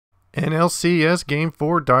NLCS Game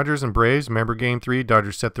 4, Dodgers and Braves. Remember Game 3,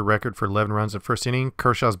 Dodgers set the record for 11 runs in first inning.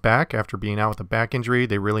 Kershaw's back after being out with a back injury.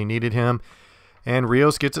 They really needed him. And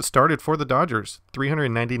Rios gets it started for the Dodgers.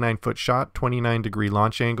 399-foot shot, 29-degree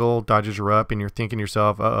launch angle. Dodgers are up, and you're thinking to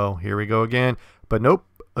yourself, uh-oh, here we go again. But nope,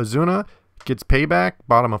 Ozuna gets payback,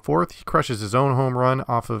 bottom of fourth. He crushes his own home run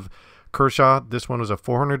off of Kershaw. This one was a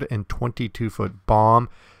 422-foot bomb.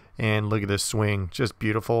 And look at this swing. Just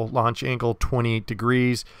beautiful. Launch angle, 28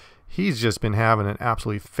 degrees. He's just been having an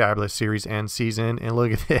absolutely fabulous series and season. And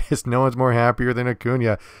look at this. No one's more happier than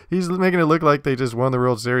Acuna. He's making it look like they just won the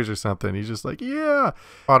World Series or something. He's just like, yeah.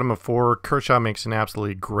 Bottom of four. Kershaw makes an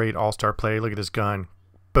absolutely great all-star play. Look at this gun.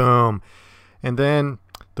 Boom. And then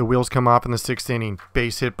the wheels come off in the sixth inning.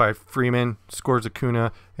 Base hit by Freeman. Scores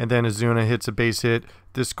Acuna. And then Ozuna hits a base hit.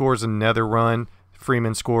 This scores another run.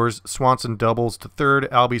 Freeman scores. Swanson doubles to third.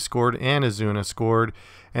 Albie scored and Ozuna scored.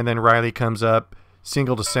 And then Riley comes up.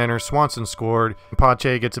 Single to center. Swanson scored.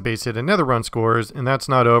 Pache gets a base hit. Another run scores. And that's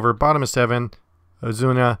not over. Bottom of seven.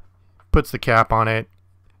 Ozuna puts the cap on it.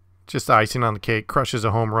 Just icing on the cake. Crushes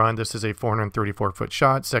a home run. This is a 434-foot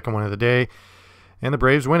shot. Second one of the day. And the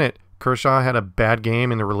Braves win it. Kershaw had a bad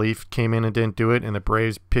game and the relief came in and didn't do it. And the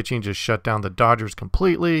Braves pitching just shut down the Dodgers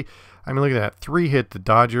completely. I mean, look at that. 3 hit the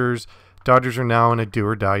Dodgers. Dodgers are now in a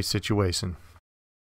do-or-die situation.